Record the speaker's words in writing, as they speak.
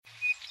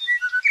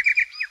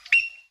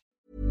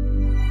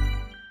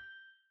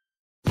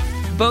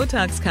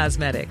Botox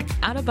Cosmetic,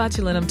 out of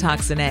botulinum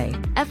toxin A,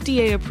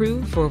 FDA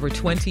approved for over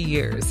 20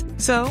 years.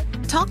 So,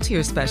 talk to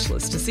your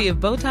specialist to see if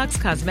Botox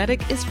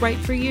Cosmetic is right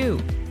for you.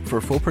 For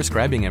full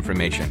prescribing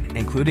information,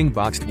 including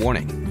boxed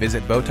warning,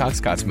 visit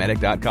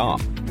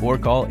BotoxCosmetic.com or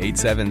call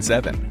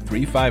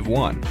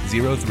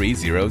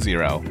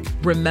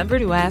 877-351-0300. Remember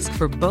to ask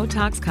for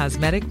Botox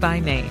Cosmetic by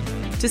name.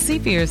 To see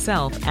for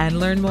yourself and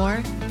learn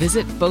more,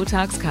 visit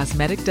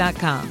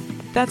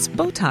BotoxCosmetic.com. That's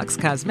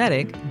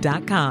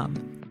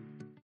BotoxCosmetic.com.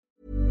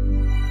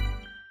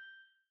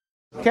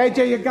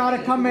 KJ, you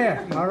gotta come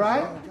here, all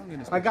right?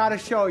 I gotta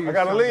show you. I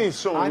gotta something. leave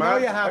soon, I know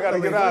man. you have I gotta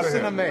to get leave. out of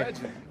Listen here.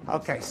 to me.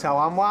 Okay, so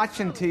I'm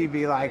watching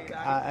TV like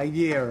a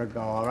year ago,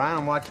 all right?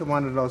 I'm watching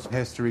one of those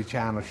History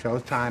Channel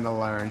shows, trying to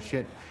learn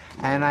shit.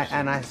 And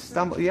I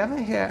stumble. You ever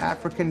hear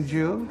African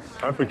Jews?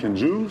 African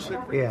Jews?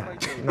 Yeah.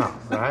 No,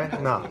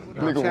 right? No.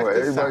 Nigga Check want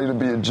this everybody out. to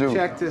be a Jew.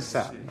 Check this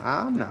out.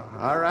 I don't know,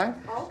 all right?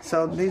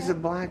 So these are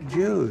black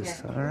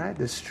Jews, all right?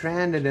 They're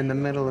stranded in the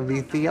middle of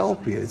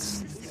Ethiopia.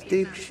 It's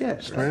deep shit.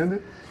 Right?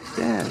 Stranded?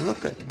 Yeah,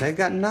 look at, they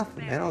got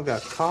nothing. They don't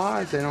got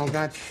cars, they don't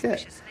got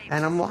shit.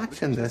 And I'm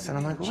watching this and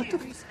I'm like, what the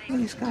f are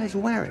these guys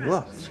wearing?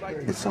 Look,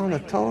 it's on the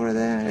Torah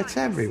there, it's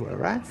everywhere,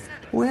 right?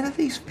 Where do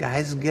these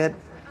guys get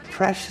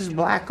precious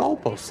black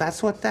opals?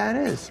 That's what that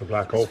is. The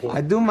black opal?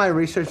 I do my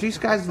research. These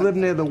guys live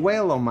near the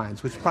whale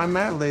mines, which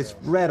primarily is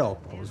red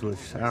opals,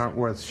 which aren't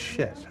worth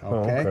shit,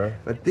 okay? Oh, okay.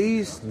 But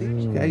these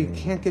guys, you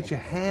can't get your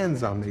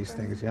hands on these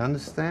things, you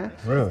understand?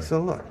 Really? So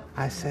look,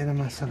 I say to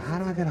myself, how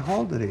do I get a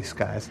hold of these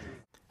guys?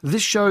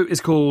 This show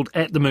is called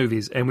At the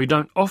Movies, and we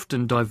don't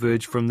often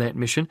diverge from that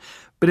mission.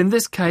 But in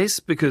this case,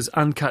 because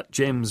Uncut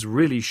Gems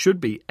really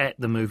should be at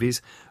the movies,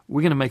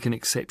 we're going to make an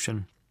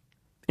exception.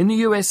 In the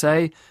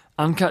USA,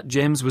 Uncut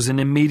Gems was an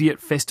immediate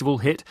festival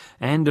hit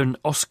and an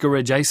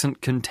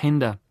Oscar-adjacent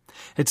contender.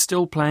 It's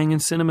still playing in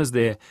cinemas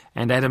there,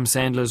 and Adam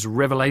Sandler's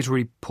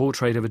revelatory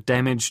portrait of a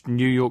damaged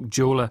New York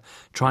jeweller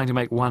trying to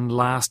make one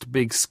last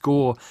big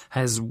score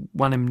has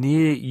won him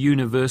near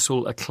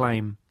universal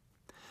acclaim.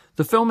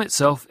 The film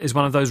itself is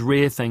one of those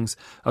rare things,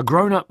 a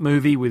grown-up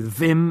movie with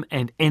vim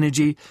and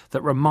energy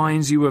that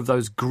reminds you of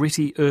those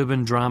gritty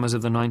urban dramas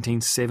of the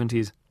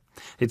 1970s.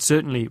 It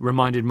certainly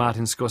reminded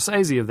Martin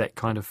Scorsese of that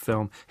kind of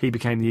film. He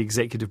became the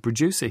executive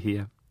producer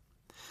here.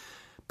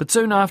 But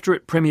soon after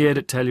it premiered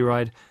at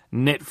Telluride,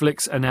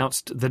 Netflix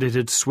announced that it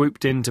had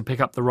swooped in to pick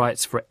up the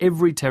rights for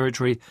every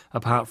territory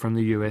apart from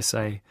the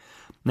USA.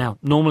 Now,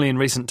 normally in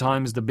recent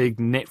times, the big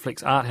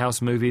Netflix art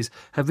house movies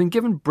have been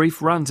given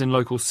brief runs in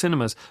local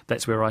cinemas.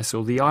 That's where I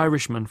saw The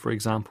Irishman, for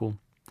example.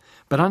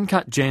 But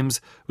Uncut Gems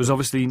was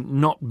obviously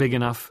not big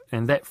enough,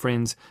 and that,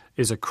 friends,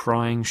 is a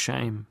crying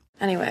shame.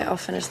 Anyway, I'll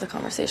finish the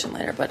conversation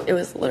later, but it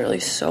was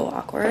literally so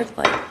awkward.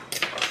 Like,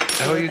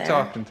 Who are you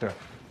talking to?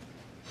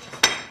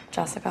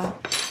 Jessica.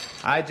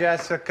 Hi,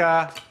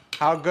 Jessica.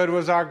 How good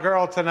was our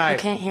girl I tonight?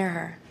 can't hear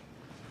her.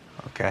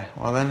 Okay,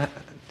 well then,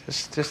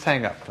 just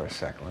hang up for a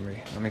second.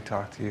 Let me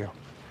talk to you.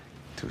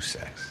 2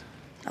 secs.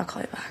 I'll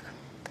call you back.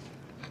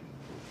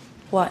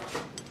 What?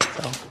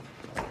 So,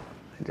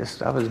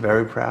 I was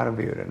very proud of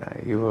you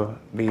tonight. You were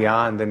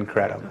beyond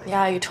incredible.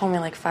 Yeah, you told me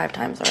like 5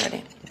 times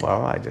already.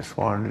 Well, I just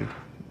wanted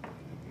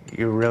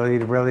you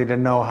really to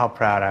know how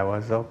proud I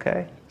was,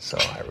 okay? So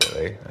I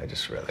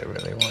just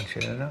really want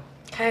you to know.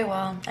 Okay,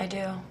 well, I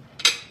do.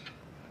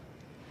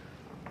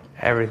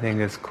 Everything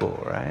is cool,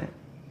 right?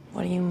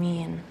 What do you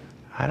mean?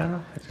 I don't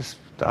know. I just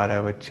thought I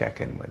would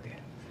check in with you.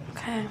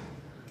 Okay.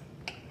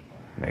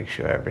 Make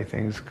sure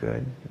everything's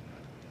good.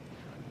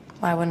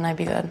 Why wouldn't I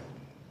be good?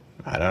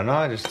 I don't know.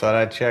 I just thought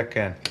I'd check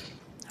in.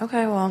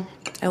 Okay, well,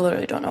 I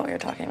literally don't know what you're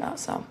talking about,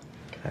 so.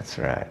 That's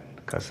right,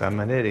 because I'm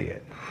an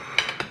idiot.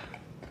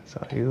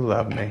 So you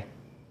love me.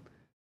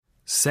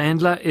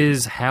 Sandler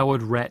is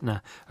Howard Ratner,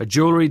 a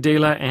jewellery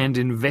dealer and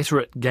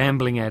inveterate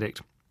gambling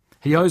addict.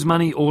 He owes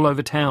money all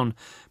over town,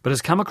 but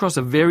has come across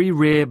a very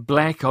rare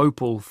black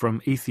opal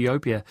from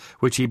Ethiopia,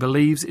 which he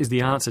believes is the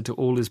answer to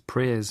all his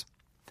prayers.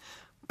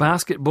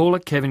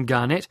 Basketballer Kevin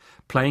Garnett,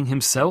 playing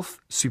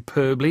himself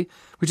superbly,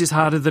 which is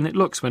harder than it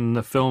looks when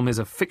the film is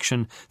a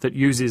fiction that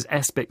uses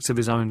aspects of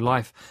his own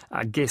life,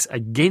 I guess,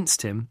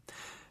 against him.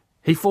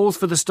 He falls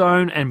for the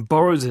stone and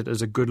borrows it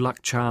as a good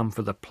luck charm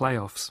for the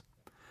playoffs.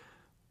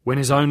 When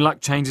his own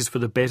luck changes for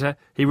the better,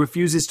 he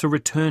refuses to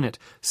return it,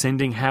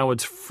 sending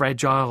Howard's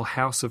fragile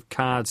house of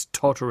cards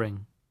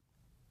tottering.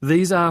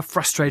 These are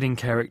frustrating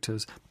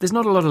characters. There's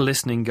not a lot of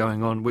listening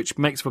going on, which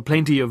makes for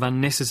plenty of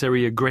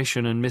unnecessary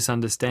aggression and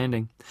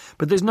misunderstanding.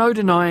 But there's no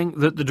denying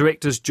that the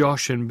directors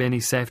Josh and Benny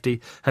Safdie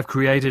have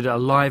created a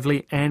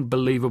lively and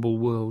believable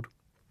world.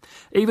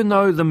 Even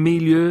though the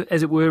milieu,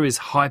 as it were, is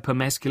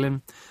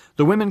hyper-masculine,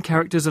 the women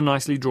characters are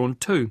nicely drawn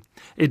too.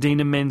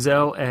 Idina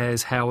Menzel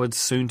as Howard's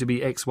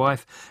soon-to-be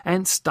ex-wife,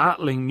 and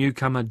startling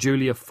newcomer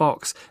Julia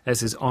Fox as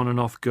his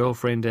on-and-off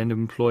girlfriend and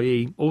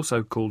employee,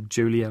 also called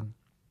Julia.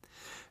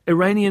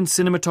 Iranian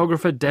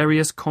cinematographer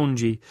Darius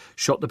Konji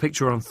shot the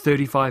picture on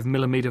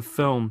 35mm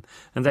film,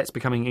 and that's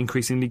becoming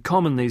increasingly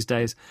common these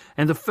days,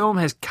 and the film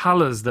has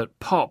colours that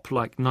pop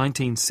like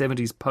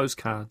 1970s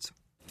postcards.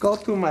 Go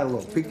through my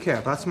look. Be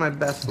careful. That's my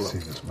best look.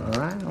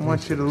 All right? I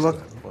want you to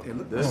look. Hey,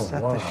 look at this. Is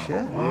that the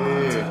shit?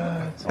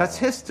 Yeah. That's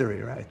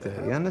history right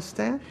there. You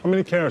understand? How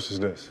many carats is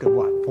this?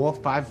 What, 4,000 or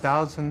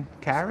 5,000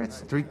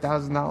 carats?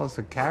 $3,000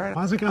 a carat?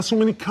 Why's it got so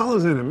many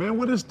colors in it, man?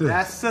 What is this?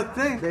 That's the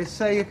thing. They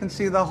say you can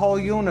see the whole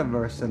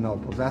universe in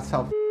opals. That's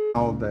how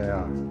old they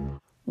are.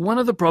 One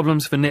of the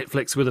problems for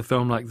Netflix with a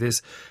film like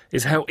this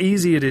is how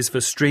easy it is for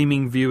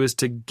streaming viewers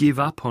to give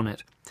up on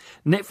it.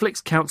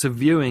 Netflix counts a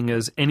viewing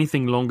as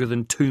anything longer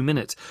than 2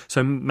 minutes,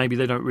 so maybe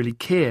they don't really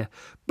care.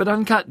 But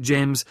Uncut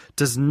Gems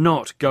does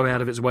not go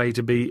out of its way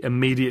to be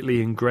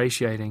immediately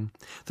ingratiating.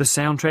 The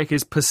soundtrack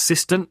is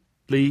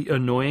persistently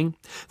annoying.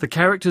 The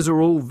characters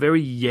are all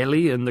very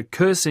yelly and the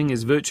cursing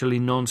is virtually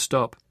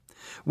non-stop.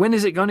 When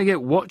is it going to get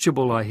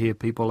watchable, I hear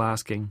people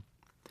asking.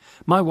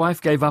 My wife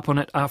gave up on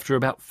it after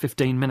about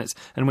 15 minutes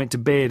and went to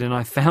bed, and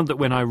I found that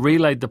when I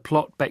relayed the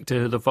plot back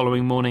to her the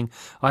following morning,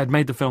 I had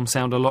made the film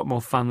sound a lot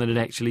more fun than it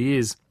actually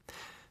is.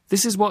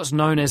 This is what's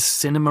known as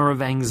cinema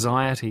of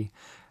anxiety.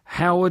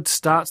 Howard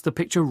starts the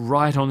picture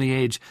right on the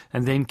edge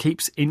and then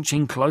keeps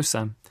inching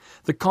closer.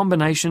 The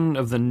combination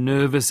of the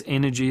nervous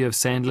energy of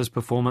Sandler's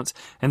performance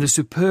and the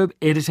superb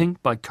editing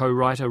by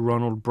co-writer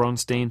Ronald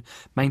Bronstein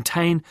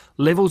maintain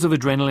levels of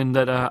adrenaline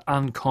that are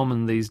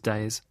uncommon these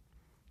days.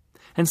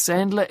 And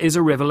Sandler is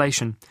a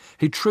revelation.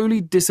 He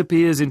truly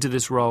disappears into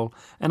this role,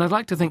 and I'd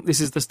like to think this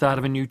is the start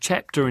of a new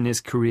chapter in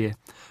his career,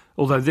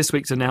 although this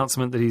week's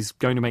announcement that he's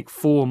going to make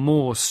 4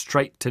 more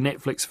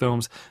straight-to-Netflix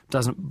films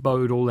doesn't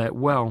bode all that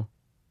well.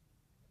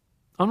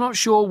 I'm not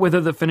sure whether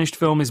the finished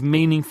film is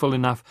meaningful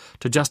enough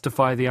to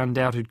justify the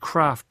undoubted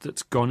craft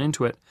that's gone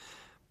into it,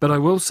 but I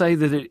will say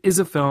that it is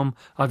a film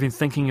I've been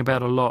thinking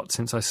about a lot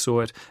since I saw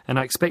it, and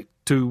I expect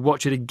to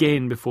watch it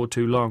again before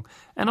too long.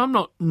 And I'm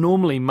not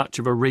normally much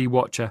of a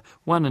re-watcher,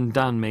 one and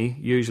done me,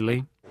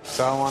 usually.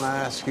 So I want to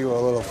ask you a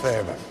little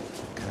favor.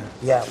 Okay?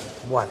 Yeah,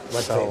 what?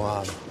 What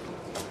so,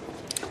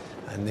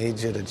 I need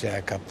you to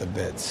jack up the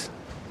bids.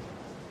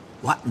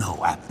 What? No,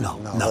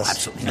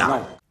 absolutely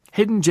not.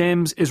 Hidden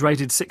Gems is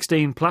rated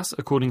 16 plus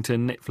according to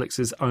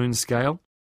Netflix's own scale.